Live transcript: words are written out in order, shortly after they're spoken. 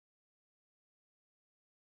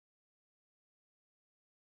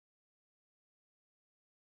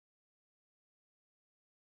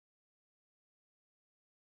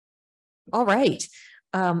All right.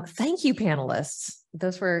 Thank you, panelists.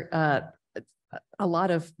 Those were a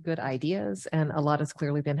lot of good ideas, and a lot has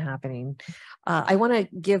clearly been happening. I want to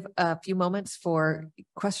give a few moments for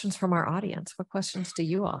questions from our audience. What questions do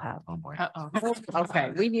you all have? Oh boy.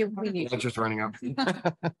 Okay, we need. Just running up.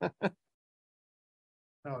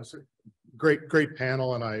 No, it's a great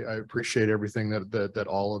panel, and I appreciate everything that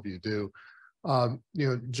all of you do.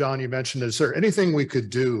 John, you mentioned, is there anything we could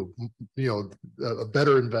do, a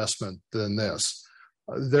better investment than this?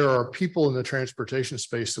 There are people in the transportation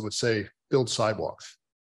space that would say, build sidewalks,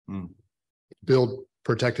 build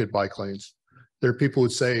protected bike lanes. There are people who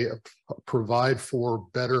would say, provide for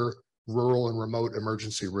better rural and remote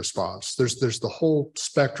emergency response. There's the whole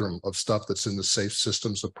spectrum of stuff that's in the safe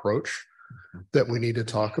systems approach that we need to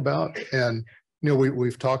talk about. And,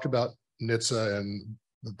 we've talked about NHTSA and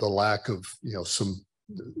the lack of,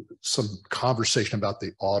 some conversation about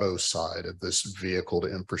the auto side of this vehicle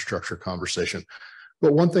to infrastructure conversation.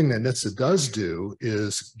 But one thing that NHTSA does do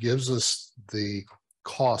is gives us the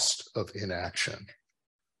cost of inaction.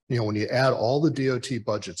 When you add all the DOT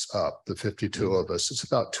budgets up, the 52 of us, it's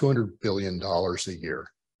about $200 billion a year.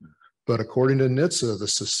 But according to NHTSA, the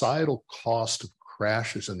societal cost of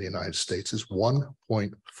crashes in the United States is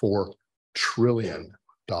 $1.4 trillion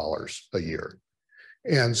a year.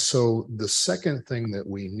 And so the second thing that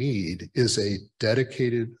we need is a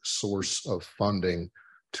dedicated source of funding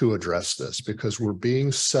to address this, because we're being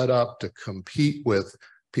set up to compete with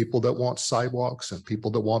people that want sidewalks and people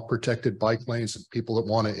that want protected bike lanes and people that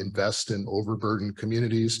want to invest in overburdened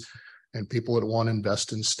communities and people that want to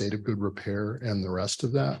invest in state of good repair and the rest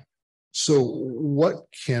of that. So what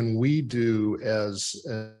can we do as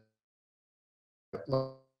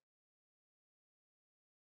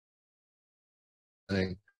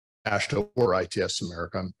AASHTO or ITS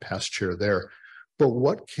America? I'm past chair there. But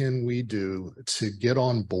what can we do to get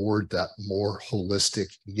on board that more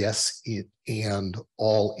holistic, yes, and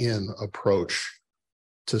all in approach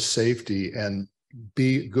to safety and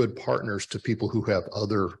be good partners to people who have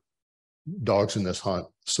other dogs in this hunt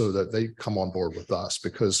so that they come on board with us?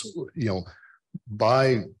 Because,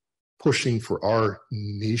 by pushing for our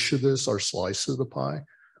niche of this, our slice of the pie,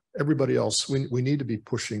 everybody else, we need to be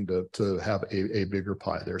pushing to have a bigger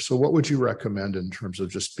pie there. So what would you recommend in terms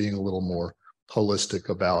of just being a little more holistic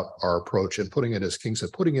about our approach and putting it, as King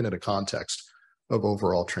said, putting it in a context of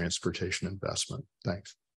overall transportation investment?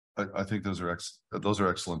 Thanks. I think those are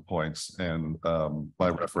excellent points. And my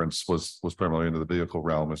reference was primarily into the vehicle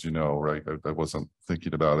realm, as you know, right? I wasn't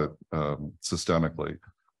thinking about it systemically,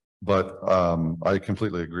 but I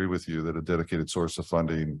completely agree with you that a dedicated source of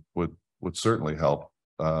funding would certainly help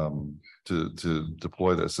to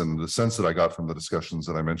deploy this. And the sense that I got from the discussions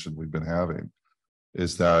that I mentioned we've been having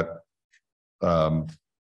is that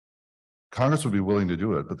Congress would be willing to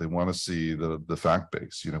do it, but they want to see the fact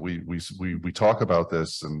base. We talk about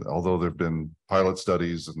this, and although there've been pilot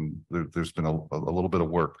studies and there's been a little bit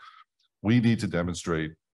of work, we need to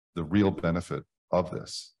demonstrate the real benefit of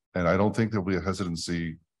this. And I don't think there'll be a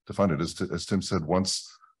hesitancy to fund it. As Tim said, once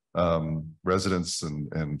residents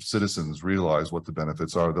and citizens realize what the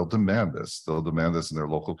benefits are, they'll demand this. They'll demand this in their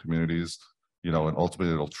local communities, and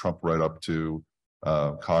ultimately it'll trump right up to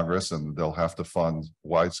Congress, and they'll have to fund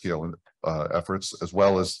wide-scale efforts as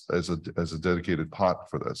well as a dedicated pot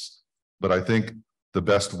for this. But I think the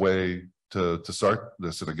best way to start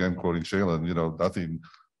this, and again quoting Shaylin, nothing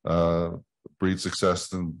breeds success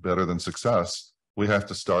better than success. We have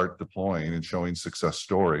to start deploying and showing success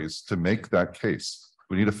stories to make that case.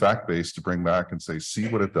 We need a fact base to bring back and say, see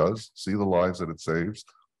what it does, see the lives that it saves,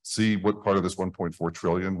 see what part of this 1.4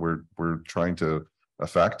 trillion we're trying to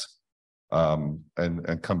affect.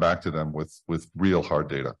 And come back to them with real hard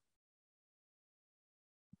data.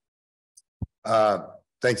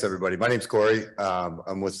 Thanks, everybody. My name's Corey.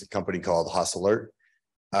 I'm with a company called Haas Alert.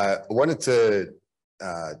 I wanted to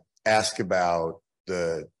ask about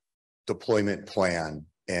the deployment plan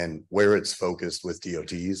and where it's focused with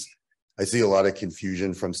DOTs. I see a lot of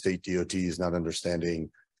confusion from state DOTs not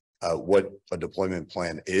understanding what a deployment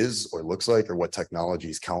plan is or looks like, or what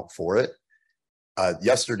technologies count for it.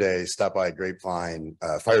 Yesterday, stopped by Grapevine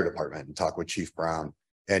Fire Department and talked with Chief Brown,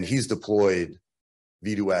 and he's deployed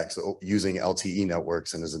V2X using LTE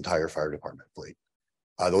networks in his entire fire department fleet.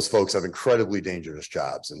 Those folks have incredibly dangerous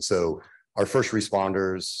jobs. And so our first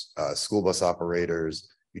responders, school bus operators,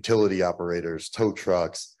 utility operators, tow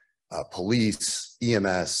trucks, police,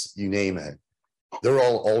 EMS, you name it, they're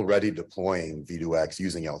all already deploying V2X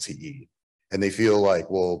using LTE. And they feel like,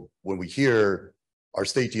 well, when we hear our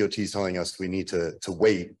state DOTs telling us we need to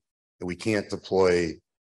wait, and we can't deploy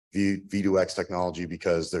V2X technology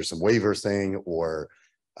because there's some waiver thing, or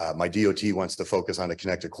My DOT wants to focus on a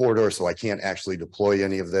connected corridor, so I can't actually deploy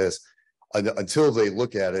any of this until they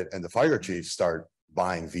look at it and the fire chiefs start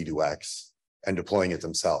buying V2X and deploying it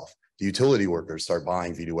themselves. The utility workers start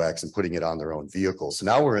buying V2X and putting it on their own vehicles. So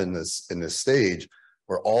now we're in this stage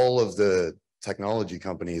where all of the technology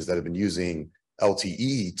companies that have been using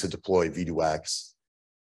LTE to deploy V2X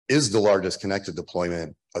is the largest connected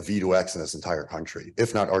deployment of V2X in this entire country,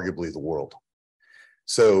 if not arguably the world.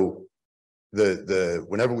 So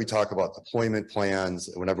whenever we talk about deployment plans,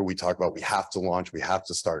 whenever we talk about we have to launch, we have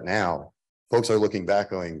to start now, folks are looking back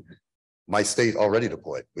going, my state already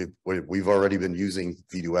deployed. We've already been using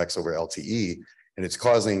V2X over LTE, and it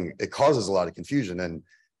causes a lot of confusion. And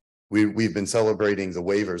we've been celebrating the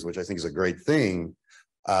waivers, which I think is a great thing.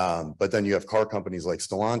 But then you have car companies like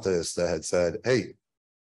Stellantis that had said, hey,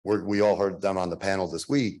 we all heard them on the panel this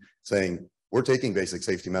week saying, we're taking basic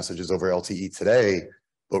safety messages over LTE today,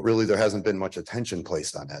 but really there hasn't been much attention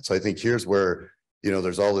placed on that. So I think here's where,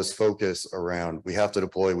 there's all this focus around, we have to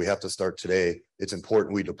deploy, we have to start today. It's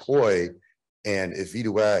important we deploy. And if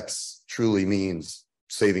V2X truly means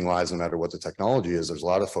saving lives, no matter what the technology is, there's a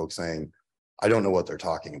lot of folks saying, I don't know what they're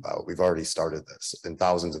talking about. We've already started this in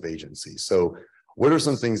thousands of agencies. So what are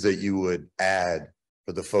some things that you would add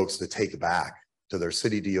for the folks to take back to their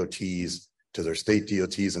city DOTs, to their state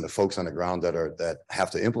DOTs, and the folks on the ground that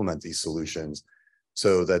have to implement these solutions,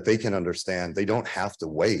 so that they can understand they don't have to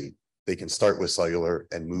wait. They can start with cellular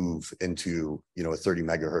and move into, a 30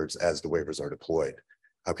 megahertz as the waivers are deployed.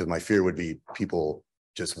 Because my fear would be people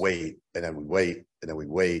just wait, and then we wait, and then we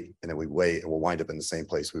wait, and then we wait, and we'll wind up in the same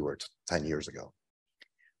place we were 10 years ago.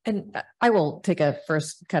 And I will take a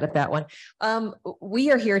first cut at that one. We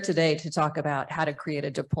are here today to talk about how to create a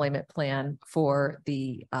deployment plan for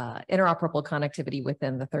the interoperable connectivity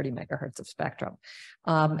within the 30 megahertz of spectrum.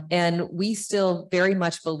 And we still very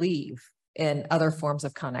much believe in other forms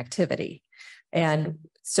of connectivity. And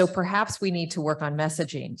so perhaps we need to work on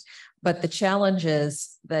messaging, but the challenge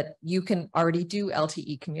is that you can already do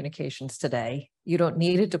LTE communications today. You don't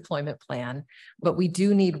need a deployment plan, but we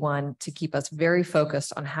do need one to keep us very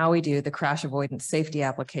focused on how we do the crash avoidance safety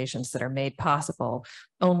applications that are made possible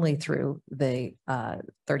only through the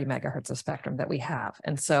 30 megahertz of spectrum that we have.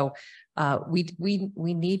 And so we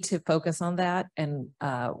need to focus on that, and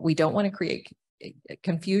we don't want to create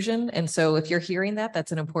confusion. And so if you're hearing that,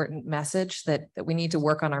 that's an important message that we need to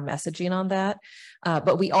work on our messaging on that.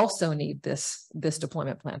 But we also need this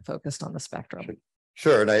deployment plan focused on the spectrum.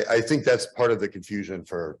 Sure. And I think that's part of the confusion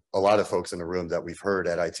for a lot of folks in the room that we've heard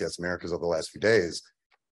at ITS Americas over the last few days,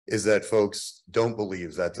 is that folks don't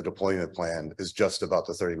believe that the deployment plan is just about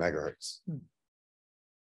the 30 megahertz.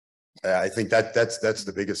 I think that's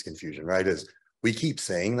the biggest confusion, right? Is we keep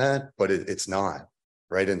saying that, but it's not.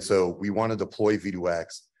 Right. And so we want to deploy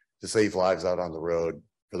V2X to save lives out on the road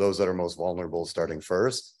for those that are most vulnerable starting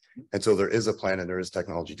first. And so there is a plan and there is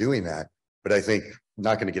technology doing that. But I think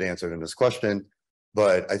not going to get answered in this question,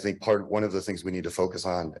 but I think one of the things we need to focus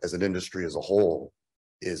on as an industry as a whole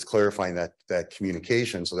is clarifying that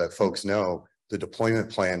communication so that folks know the deployment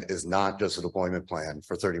plan is not just a deployment plan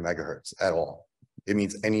for 30 megahertz at all. It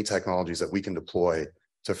means any technologies that we can deploy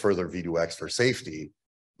to further V2X for safety.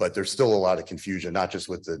 But there's still a lot of confusion, not just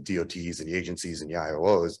with the DOTs and the agencies and the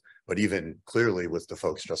IOOs, but even clearly with the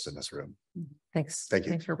folks just in this room. Thanks. Thank you.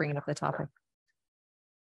 Thanks for bringing up the topic.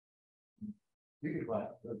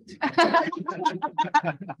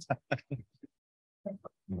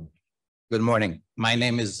 Good morning. My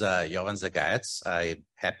name is Jovan Zagaetz. I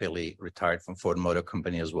happily retired from Ford Motor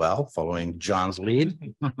Company as well, following John's lead.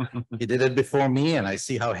 He did it before me, and I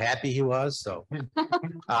see how happy he was. So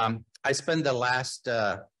I spent the last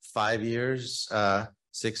 5 years,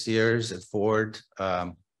 6 years at Ford,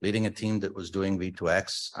 leading a team that was doing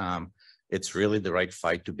V2X. It's really the right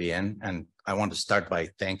fight to be in. And I want to start by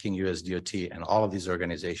thanking USDOT and all of these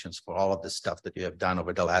organizations for all of the stuff that you have done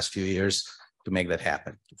over the last few years to make that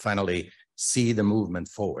happen, to finally see the movement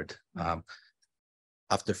forward.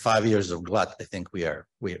 After 5 years of glut, I think we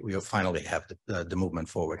finally have the movement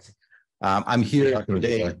forward. I'm here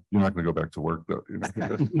today. You're not going to go back to work, though.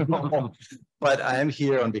 But I am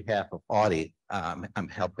here on behalf of Audi. I'm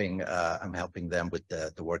helping them with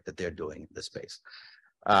the work that they're doing in this space.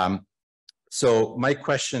 So my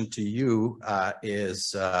question to you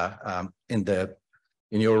is, in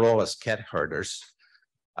your role as cat herders,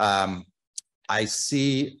 I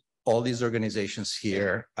see all these organizations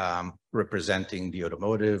here representing the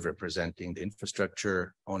automotive, representing the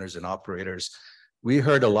infrastructure owners and operators. We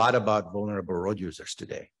heard a lot about vulnerable road users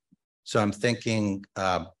today. So I'm thinking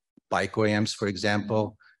bike OEMs, for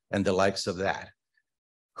example, and the likes of that.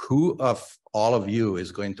 who of all of you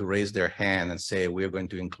is going to raise their hand and say, we're going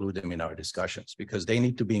to include them in our discussions because they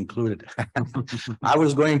need to be included. I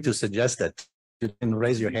was going to suggest that. If you didn't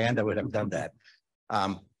raise your hand, I would have done that.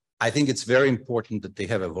 I think it's very important that they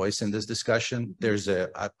have a voice in this discussion.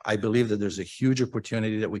 I believe that there's a huge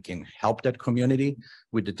opportunity that we can help that community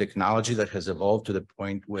with the technology that has evolved to the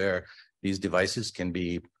point where these devices can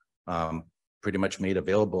be pretty much made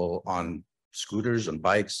available on scooters, on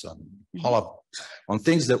bikes, on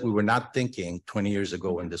things that we were not thinking 20 years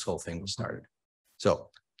ago when this whole thing was started. So,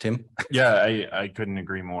 Tim? Yeah, I couldn't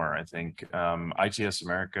agree more. I think ITS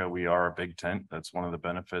America, we are a big tent. That's one of the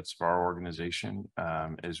benefits of our organization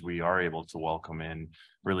is we are able to welcome in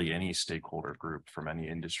really any stakeholder group from any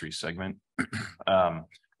industry segment.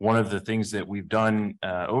 One of the things that we've done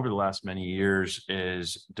over the last many years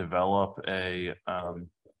is develop a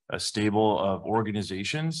stable of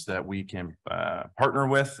organizations that we can partner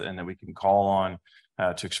with and that we can call on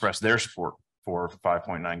to express their support for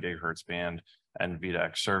 5.9 gigahertz band and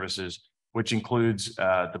VDAC services, which includes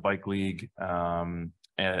the Bike League,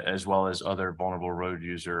 as well as other vulnerable road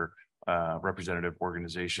user representative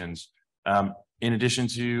organizations, in addition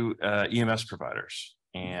to EMS providers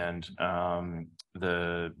and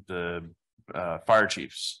the fire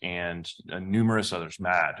chiefs and numerous others,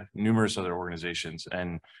 numerous other organizations.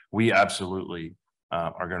 And we absolutely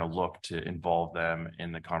are going to look to involve them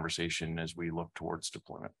in the conversation as we look towards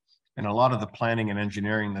deployment. And a lot of the planning and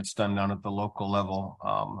engineering that's done down at the local level,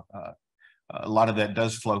 a lot of that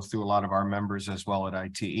does flow through a lot of our members as well at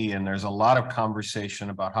ITE. And there's a lot of conversation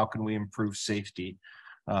about how can we improve safety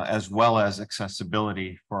as well as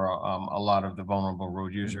accessibility for a lot of the vulnerable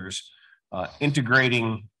road users.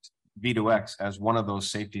 Integrating V2X as one of those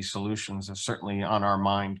safety solutions is certainly on our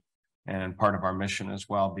mind and part of our mission as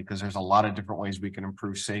well, because there's a lot of different ways we can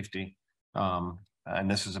improve safety. And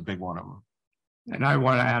this is a big one of them. And I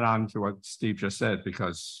want to add on to what Steve just said,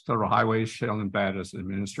 because Federal Highways, Shailen Bhatt as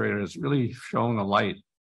administrator has really shown a light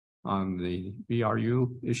on the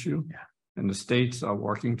VRU issue. Yeah. And the states are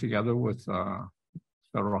working together with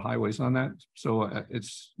Federal Highways on that. So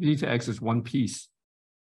it's V2X is one piece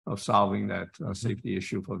of solving that safety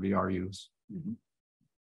issue for VRUs.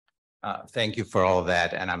 Thank you for all of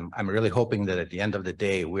that. And I'm really hoping that at the end of the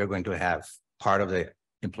day, we're going to have part of the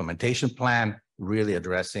implementation plan really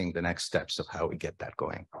addressing the next steps of how we get that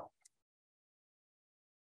going.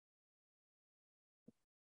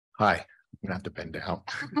 Hi, I'm gonna have to bend down.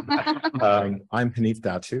 I'm Hanif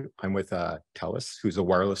Datu. I'm with TELUS, who's a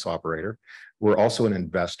wireless operator. We're also an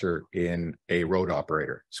investor in a road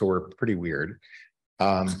operator, so we're pretty weird.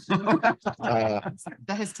 That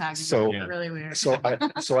is tagging really weird. So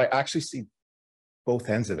I actually see both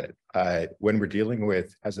ends of it. When we're dealing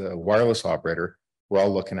with, as a wireless operator, we're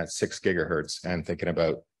all looking at 6 gigahertz and thinking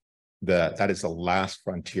about that is the last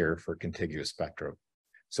frontier for contiguous spectrum.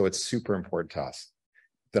 So it's super important to us.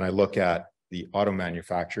 Then I look at the auto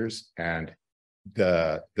manufacturers and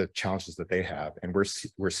the challenges that they have, and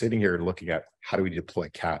we're sitting here looking at how do we deploy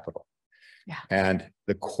capital. Yeah. And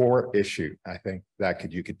the core issue, I think, that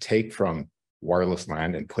you could take from wireless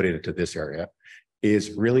land and put it into this area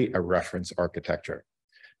is really a reference architecture.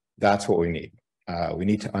 That's what we need. We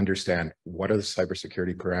need to understand what are the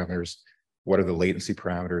cybersecurity parameters, what are the latency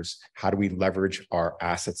parameters, how do we leverage our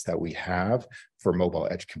assets that we have for mobile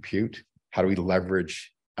edge compute, how do we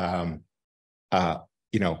leverage the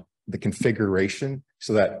configuration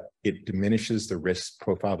so that it diminishes the risk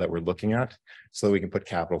profile that we're looking at so that we can put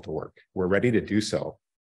capital to work. We're ready to do so,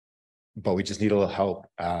 but we just need a little help.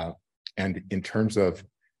 And in terms of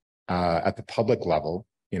at the public level,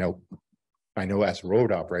 I know as a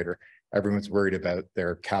road operator, everyone's worried about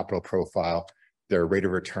their capital profile, their rate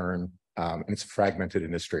of return, and it's a fragmented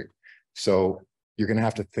industry. So you're going to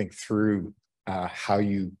have to think through how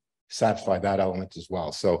you satisfy that element as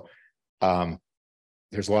well. So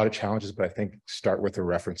there's a lot of challenges, but I think start with a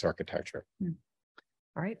reference architecture.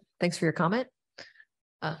 All right. Thanks for your comment.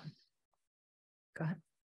 Go ahead.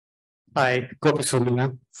 Hi, Gopi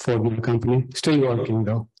Somina, Ford Motor Company. Still working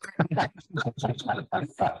though.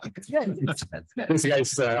 This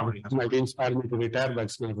guy's might be inspired me to retire, but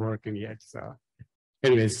it's not working yet. So,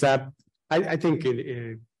 anyways, I think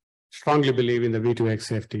strongly believe in the V2X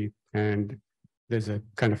safety, and there's a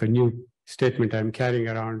kind of a new statement I'm carrying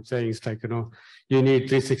around saying it's like, you need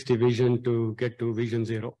 360 vision to get to vision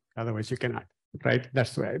 0. Otherwise you cannot, right?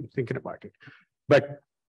 That's the way I'm thinking about it. But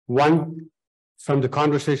from the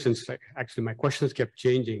conversations, like actually my questions kept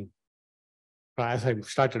changing. As I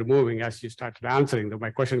started moving, as you started answering, my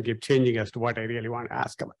question kept changing as to what I really want to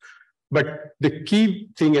ask about. But the key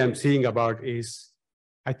thing I'm seeing about is,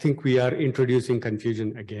 I think we are introducing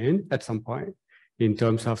confusion again at some point. in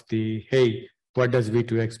terms of the, hey, what does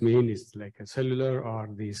V2X mean? Is like a cellular or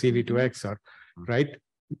the CV2X or right?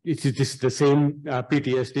 It's just the same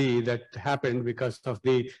PTSD that happened because of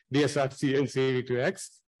the DSRC and CV2X,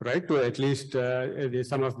 right? To at least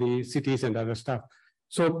some of the cities and other stuff.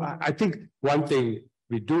 So I think one thing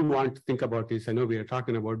we do want to think about is, I know we are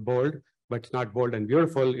talking about bold, but it's not bold and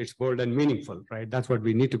beautiful, it's bold and meaningful, right? That's what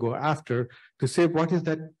we need to go after to say, what is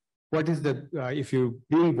that? What is that? If you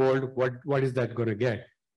being bold, what is that going to get?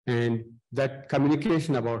 And that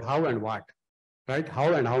communication about how and what, right?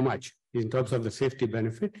 How and how much in terms of the safety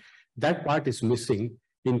benefit, that part is missing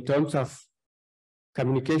in terms of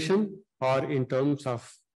communication or in terms of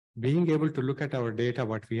being able to look at our data,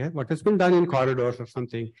 what we have, what has been done in corridors or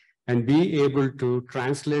something, and be able to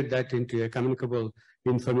translate that into a communicable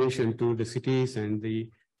information to the cities and the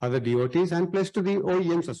other DOTs and plus to the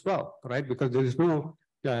OEMs as well, right? Because there is no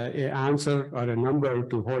answer or a number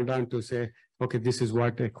to hold on to say, okay, this is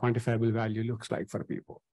what a quantifiable value looks like for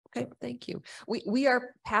people. Okay, thank you. We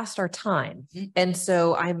are past our time. And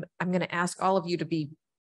so I'm going to ask all of you to be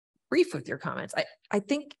brief with your comments. I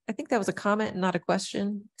think that was a comment, not a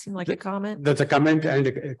question. It seemed like a comment. That's a comment, and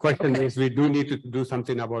a question is we do need to do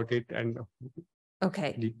something about it. And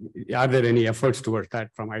okay, are there any efforts towards that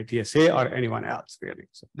from ITSA or anyone else really?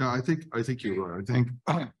 So. No, I think you're right. I think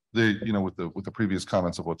with the previous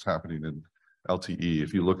comments of what's happening in LTE,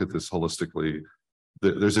 if you look at this holistically,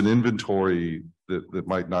 there's an inventory that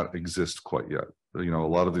might not exist quite yet. A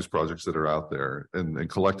lot of these projects that are out there, and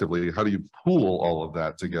collectively, how do you pool all of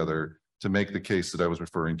that together to make the case that I was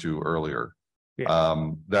referring to earlier? Yeah.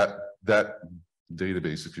 That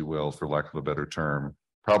database, if you will, for lack of a better term,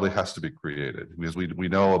 probably has to be created because we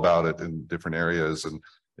know about it in different areas, and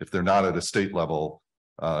if they're not at a state level,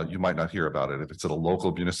 you might not hear about it. If it's at a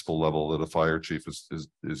local municipal level that a fire chief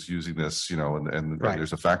is using this, and right.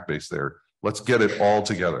 There's a fact base there. Let's get it all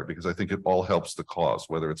together because I think it all helps the cause,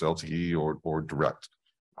 whether it's LTE or direct.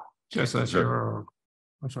 Just as your,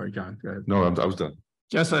 I'm sorry, John. Go ahead. No, I was done.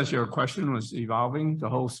 Just as your question was evolving, the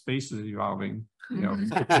whole space is evolving.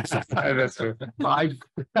 That's true.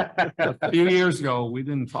 A few years ago, we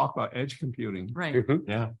didn't talk about edge computing. Right. Mm-hmm.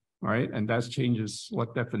 Yeah. Right. And that changes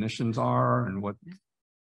what definitions are and what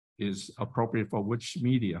is appropriate for which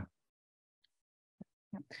media.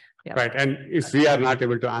 Yeah. Right. And if we are not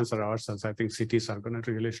able to answer ourselves, I think cities are going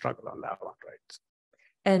to really struggle on that one, right?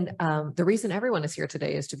 And the reason everyone is here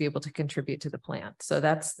today is to be able to contribute to the plan. So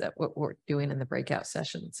that's what we're doing in the breakout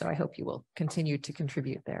session. So I hope you will continue to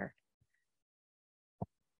contribute there.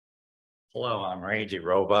 Hello, I'm Randy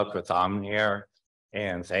Roebuck with Omniair,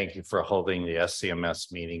 and thank you for holding the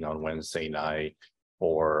SCMS meeting on Wednesday night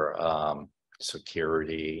for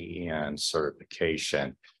security and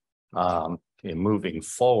certification. In moving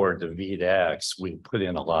forward to V2X, we put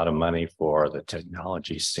in a lot of money for the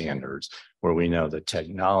technology standards, where we know the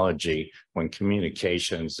technology, when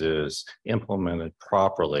communications is implemented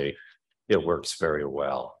properly, it works very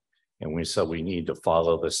well. And we need to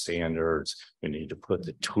follow the standards. We need to put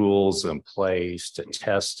the tools in place to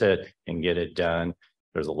test it and get it done.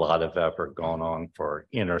 There's a lot of effort going on for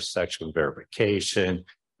intersection verification.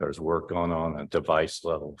 There's work going on at device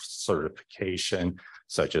level certification,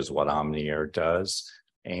 such as what Omniair does.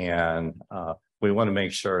 And we want to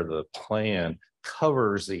make sure the plan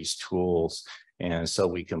covers these tools, and so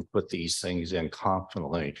we can put these things in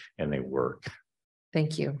confidently and they work.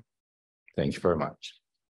 Thank you. Thank you very much.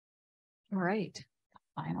 All right.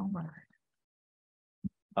 Final word.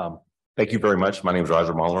 Thank you very much. My name is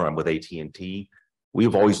Roger Muller. I'm with AT&T.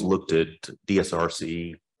 We've always looked at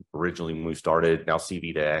DSRC originally when we started, now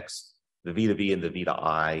C-V2X, the V2V and the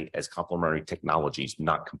V2I as complementary technologies,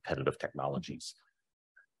 not competitive technologies.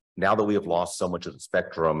 Now that we have lost so much of the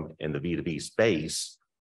spectrum in the V2V space,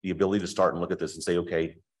 the ability to start and look at this and say,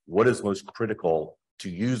 okay, what is most critical to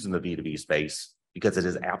use in the V2V space? Because it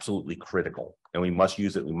is absolutely critical and we must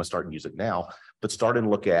use it. We must start and use it now, but start and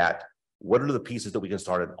look at what are the pieces that we can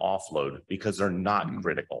start and offload because they're not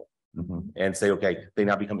critical. And say, okay, they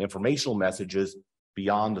now become informational messages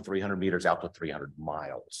beyond the 300 meters out to 300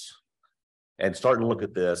 miles. And start and look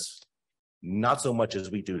at this, not so much as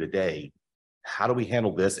we do today. How do we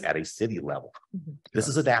handle this at a city level? This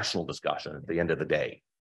is a national discussion at the end of the day.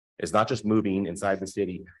 It's not just moving inside the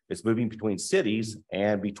city, it's moving between cities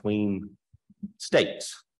and between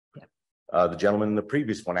states. The gentleman in the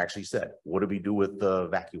previous one actually said, what do we do with the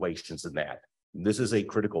evacuations and that? This is a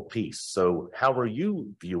critical piece. So how are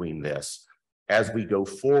you viewing this as we go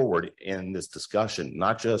forward in this discussion,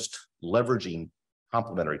 not just leveraging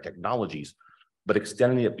complementary technologies, but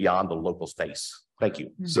extending it beyond the local space Thank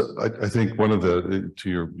you. So I think one of the, to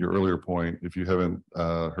your earlier point, if you haven't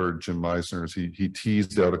heard Jim Meisner's, he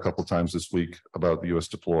teased out a couple times this week about the US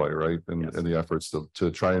deploy, right? And the efforts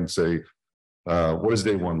to try and say, what does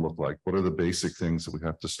day one look like? What are the basic things that we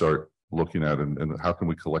have to start looking at, and how can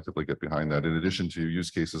we collectively get behind that? In addition to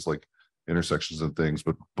use cases like intersections and things,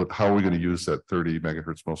 but how are we going to use that 30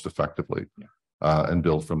 megahertz most effectively and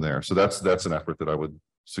build from there? So that's an effort that I would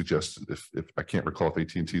suggest, if I can't recall if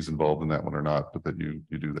AT&T is involved in that one or not, but that you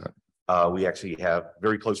do that. We actually have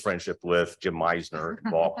very close friendship with Jim Meisner.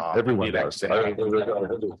 Everyone does.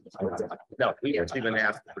 No, we actually been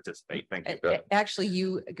asked to participate. Thank you. Actually,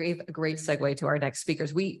 you gave a great segue to our next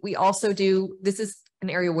speakers. We also do, this is an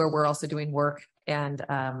area where we're also doing work and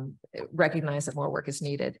recognize that more work is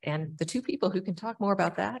needed. And the two people who can talk more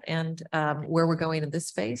about that and where we're going in this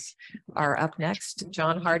space are up next,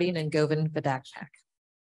 John Harding and Govind Vidakpak.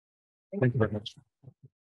 Thank you very much.